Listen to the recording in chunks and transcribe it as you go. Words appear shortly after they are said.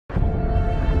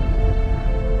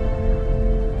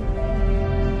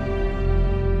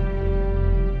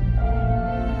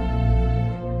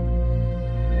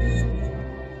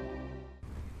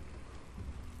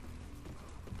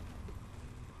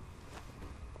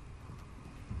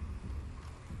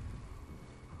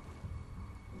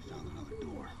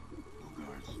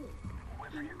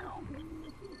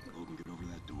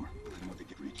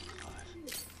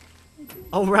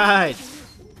Alright!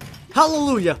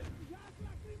 Hallelujah!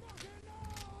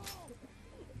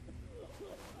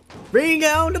 Bring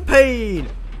down the pain!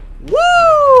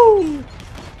 Woo!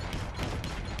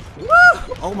 Woo!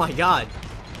 Oh my god.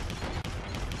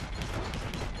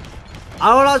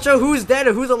 I'm not sure who's dead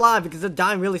or who's alive because they're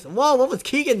dying really soon. Whoa, what was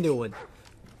Keegan doing?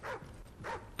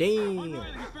 Damn.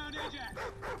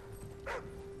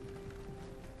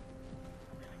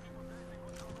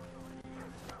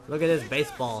 Look at this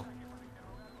baseball.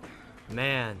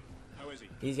 Man.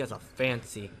 These guys are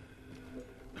fancy.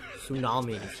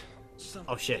 Tsunamis.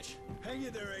 Oh shit. Hang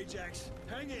in there, Ajax.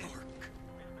 Hang in.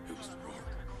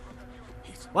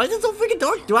 Why is it so freaking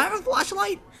dark? Do I have a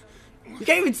flashlight? You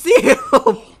can't even see him. Come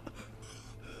on,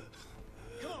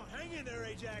 hang in there,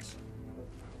 Ajax.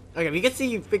 Okay, we can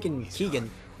see freaking Keegan.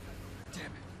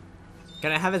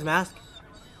 Can I have his mask?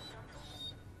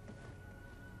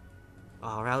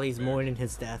 Oh, Riley's mourning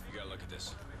his death. You gotta look at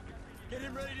this. Get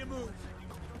him ready to move.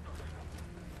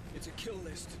 It's a kill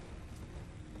list.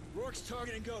 Rourke's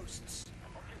targeting ghosts.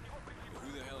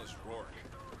 Who the hell is Rourke?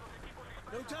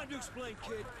 No time to explain,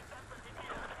 kid.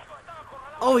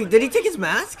 Oh, did he take his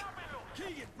mask?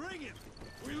 Keegan, bring him.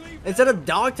 We leave. Instead of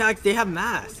dog tags, they have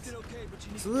masks.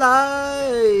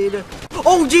 Slide.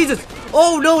 Oh, Jesus.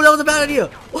 Oh, no, that was a bad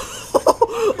idea.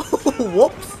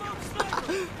 Whoops.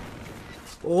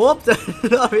 Whoops. I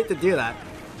did not mean to do that.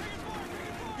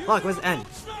 Fuck, where's the end?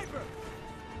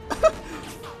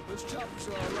 Those choppers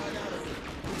are all right out of here.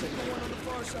 We'll take the one on the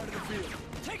far side of the field.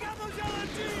 Take out those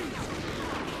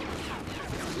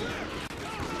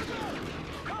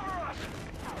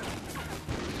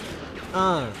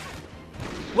LMGs!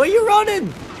 Where you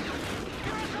running?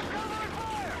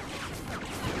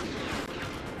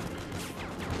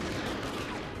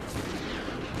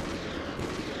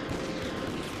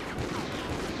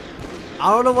 I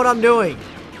don't know what I'm doing.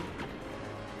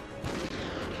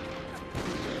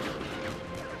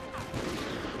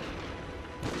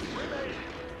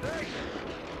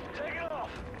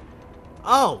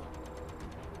 Oh,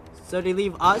 so they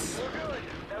leave us? We're good.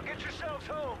 Now get yourselves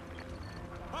home.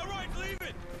 All right, leave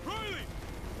it. Riley!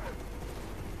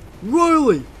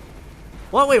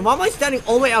 Wait, why am I standing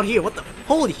all the way out here? What the?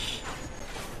 Holy sh...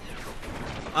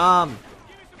 I'll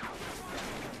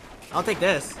take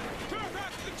this.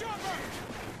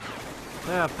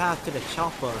 Yeah, path to the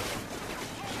chopper.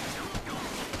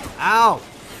 Ow!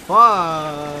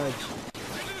 Fudge!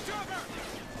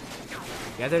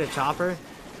 Get to the chopper?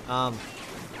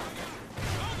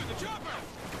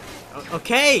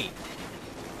 Okay!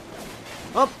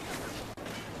 Up!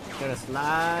 Gonna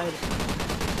slide.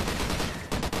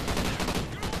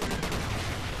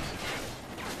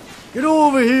 Get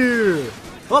over here!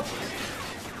 Up!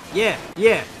 Yeah,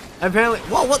 yeah. Apparently,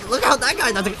 whoa! What? Look how that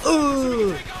guy does it!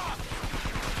 Ooh!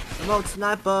 Remote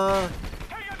sniper.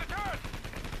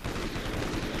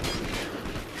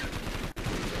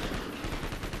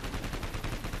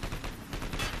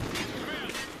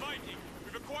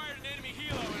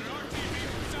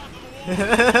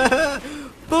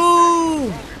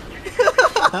 Boom!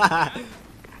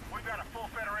 We've got a full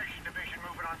Federation division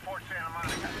moving on Fort Santa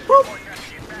Monica. Boys got to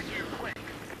get back here quick.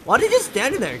 Why did you just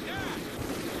stand there?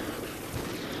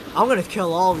 I'm gonna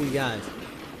kill all of you guys.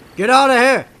 Get out of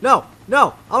here! No,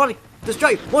 no! I want to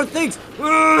destroy more things!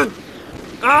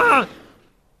 Aw!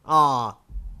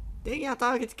 Dang it, I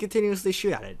thought I could continuously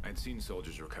shoot at it. I'd seen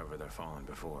soldiers recover their fallen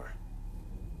before.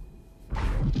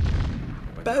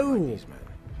 But not Boom! like these men.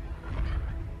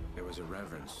 There was a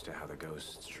reverence to how the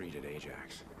ghosts treated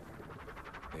Ajax.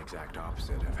 The exact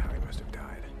opposite of how he must have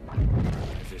died.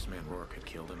 If this man Rourke had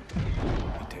killed him,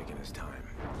 he'd taken his time.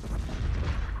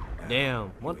 Now, Damn,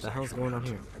 he what was the hell's actually going on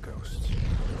here? hunting the ghosts.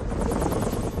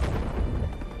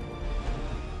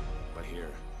 But here,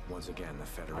 once again, the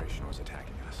Federation was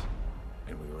attacking us,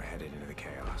 and we were headed into the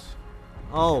chaos.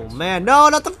 Oh man, no,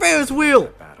 not the Ferris wheel!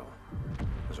 That battle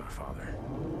was our father.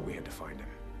 We had to find him.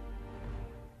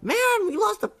 Man, we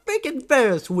lost the freaking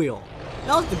Ferris wheel.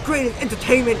 That was the greatest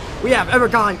entertainment we have ever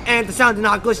gotten, and the sound did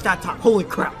not glitch that time. Holy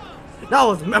crap. That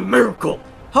was a miracle.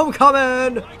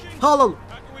 Homecoming! Hello.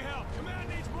 How can we help? Command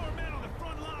needs more men on the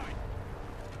front line.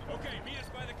 Okay, meet us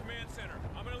by the command center.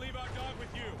 I'm gonna leave our dog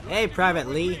with you. Hey, Private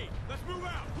Lee. Let's move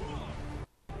out.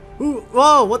 Who?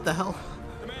 Whoa, what the hell?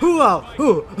 Who?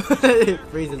 Who? It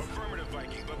freezes.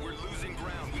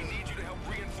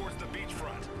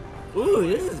 Ooh,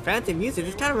 this is fancy music.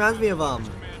 This kind of reminds me of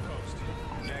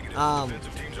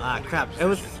crap. It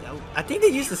was. I think they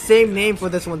used the same name for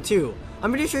this one too.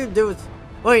 I'm pretty sure there was.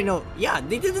 Wait, no. Yeah,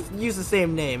 they did use the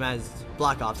same name as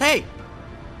Black Ops. Hey.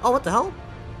 Oh, what the hell?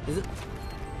 Is it?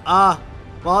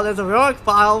 Well, there's a Rourke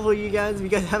file for you guys if you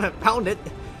guys haven't found it.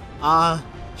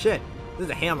 Shit. This is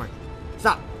a hammer.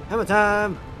 Stop. Hammer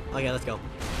time. Okay, let's go.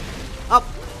 Up.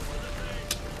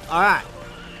 Alright.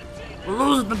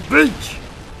 Lose the beach.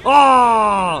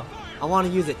 Oh! I want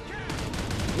to use it.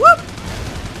 Whoop!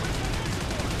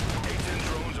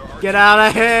 Get out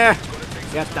of here!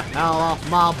 Get the hell off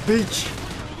my beach!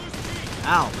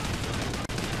 Ow.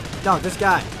 No, this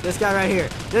guy right here.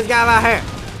 This guy right here.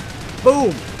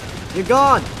 Boom! You're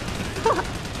gone!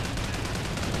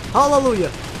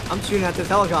 Hallelujah! I'm shooting at this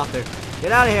helicopter.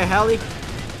 Get out of here, heli!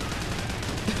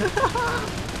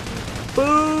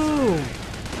 Boom!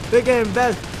 Big and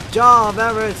best job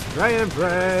ever, spray and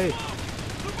pray!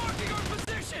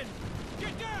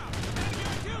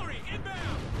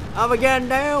 I'm getting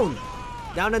down!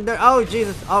 Down in there. Oh,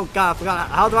 Jesus. Oh, God, I forgot.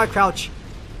 How do I crouch?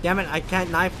 Damn it, I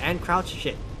can't knife and crouch.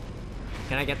 Shit.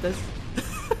 Can I get this?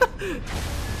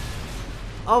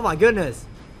 Oh my goodness.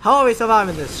 How are we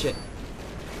surviving this shit?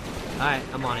 Alright,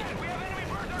 I'm on it.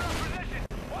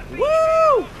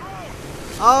 Woo!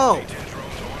 Oh!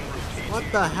 What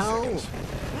the hell?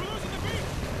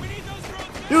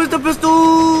 Use the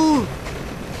pistol!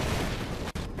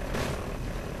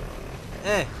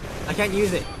 I can't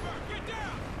use it.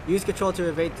 Use control to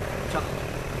evade.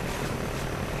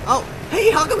 Oh! Hey,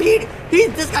 how come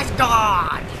this guy's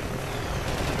gone?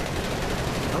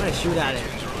 I'm gonna shoot at it.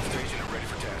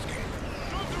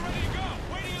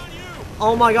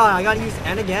 Oh my god, I gotta use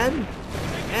N again?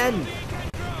 N!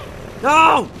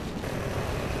 No!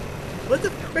 What's the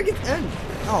freaking N?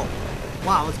 Oh.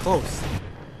 Wow, it was close.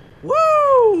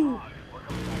 Woo!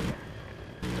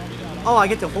 Oh, I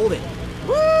get to hold it.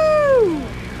 Woo!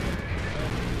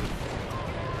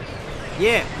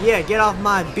 Yeah, get off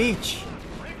my beach.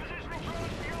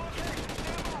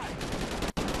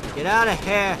 Get out of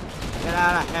here. Get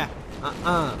out of here.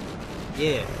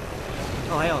 Yeah.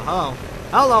 Oh, hello.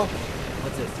 Hello.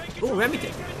 What's this? Ooh,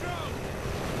 Remington.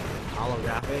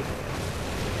 Holographic.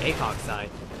 ACOG side.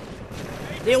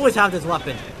 They always have this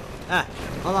weapon.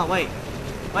 Hold on, wait.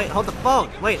 Wait, hold the phone.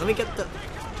 Wait, let me get the...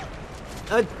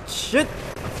 shit.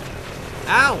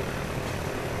 Ow.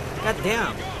 God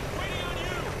damn.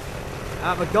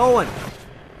 We're going.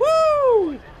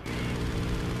 Woo!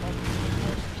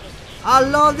 I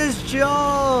love this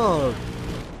job.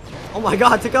 Oh my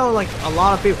god, it took out like a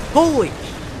lot of people. Holy!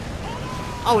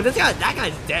 Oh, that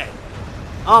guy's dead.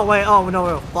 Oh wait, oh no,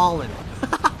 we were falling.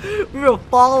 We were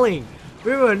falling.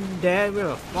 We were dead. We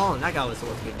were falling. That guy was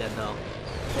supposed to be dead though.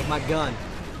 Take my gun.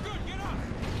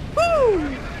 Woo!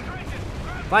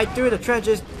 Fight through the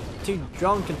trenches to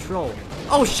drone control.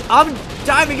 Oh, I'm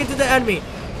diving into the enemy.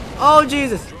 Oh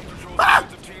Jesus! Ah!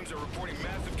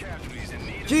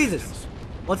 Jesus!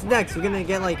 What's next? We're gonna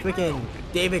get like freaking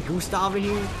David Gustav in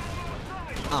here?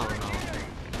 I don't know.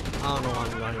 I don't know why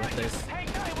I'm running with this.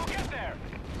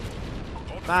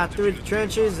 Fight through the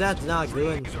trenches? That's not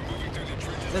good.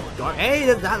 That's dark.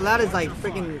 Hey, that is like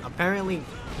freaking apparently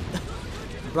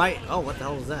bright. Oh, what the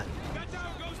hell was that?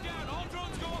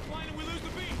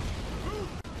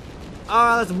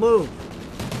 Alright, let's move.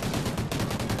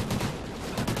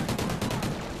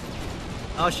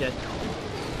 Oh shit.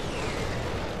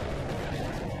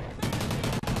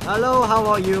 Hello, how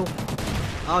are you?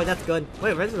 Oh, that's good.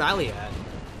 Wait, where's Riley at?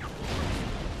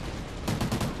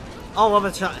 Oh, what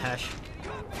about shot hash?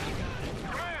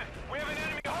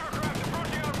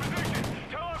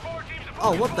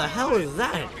 Oh, what the hell is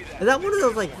that? Is that one of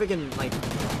those like freaking like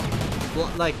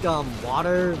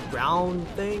water ground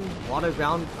thing? Water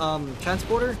ground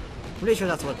transporter? I'm pretty sure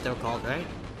that's what they're called, right?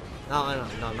 No,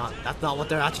 that's not what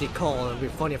they're actually called. It'd be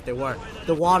funny if they were.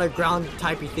 The water ground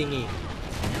typey thingy.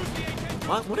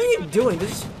 What are you doing?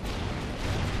 This.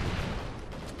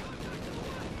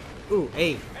 Ooh,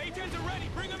 hey.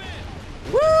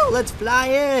 Woo! Let's fly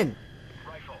in.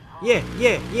 Yeah.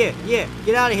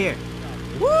 Get out of here.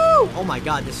 Woo! Oh my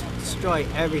god, this destroy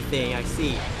everything I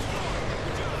see.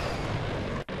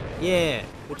 Yeah,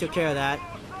 we took care of that.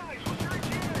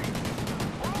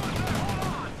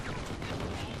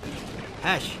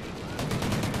 Hesh,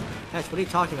 what are you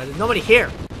talking about? There's nobody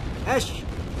here. Hesh.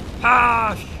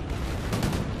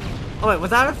 Oh wait,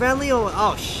 was that a friendly or...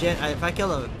 Oh shit, if I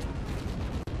kill him...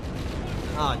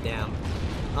 Oh damn.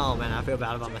 Oh man, I feel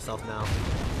bad about myself now.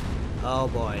 Oh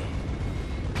boy.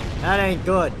 That ain't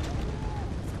good.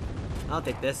 I'll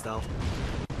take this though.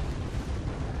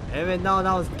 Even though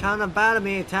that was kind of bad of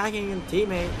me attacking a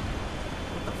teammate.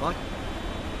 What the fuck?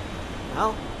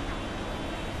 Hell?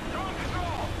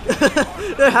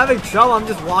 They're having trouble. I'm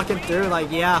just walking through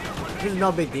like, yeah, this is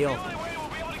no big deal.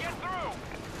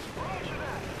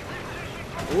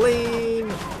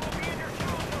 Lean.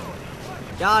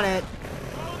 Got it.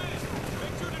 Follow this.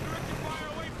 Make sure to direct your fire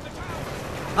away from the tower.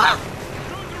 Ah!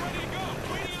 Drones are ready to go.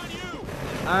 Waiting on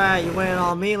you. Alright, you waiting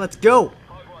on me? Let's go.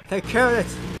 Take care of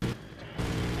this.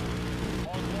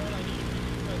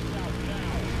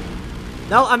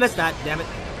 No, I missed that. Damn it.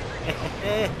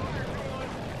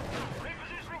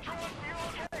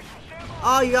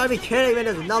 Oh, you gotta be kidding me.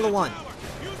 There's another one.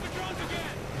 Use the drones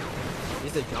again.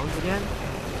 Use the drones again?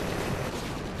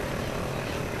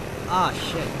 Ah,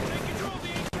 shit. Take control of the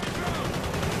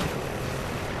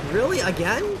drone. Really?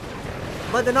 Again?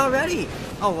 But they're not ready.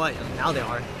 Oh, wait. Now they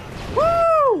are.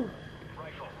 Woo!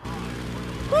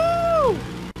 Woo!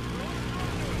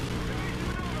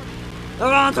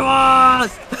 They're on to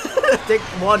us! Take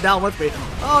one down with me.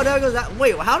 Oh, there goes that.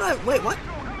 Wait, how did I. Wait, what?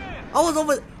 I was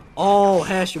over. Oh,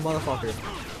 hash, you motherfucker.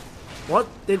 What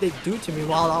did they do to me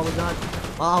while I was not.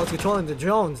 While I was controlling the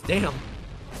drones? Damn.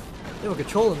 They were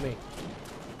controlling me.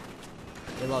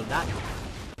 They love that.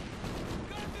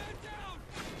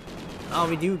 Oh,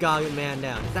 we do got a man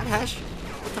down. Is that hash?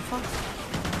 What the fuck?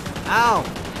 Ow!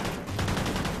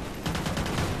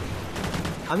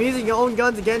 I'm using your own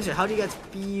guns against you. How do you guys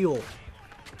feel?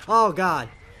 Oh god.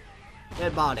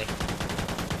 Dead body.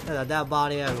 There's a dead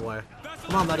body everywhere.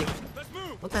 Come on, buddy.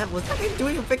 What the heck? Was that guy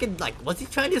doing a freaking, like, was he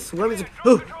trying to swim? He's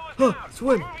like,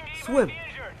 swim, swim.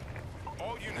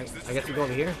 I guess we go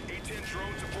over here.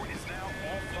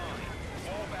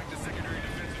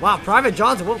 Wow, Private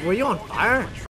Johnson, what, were you on fire?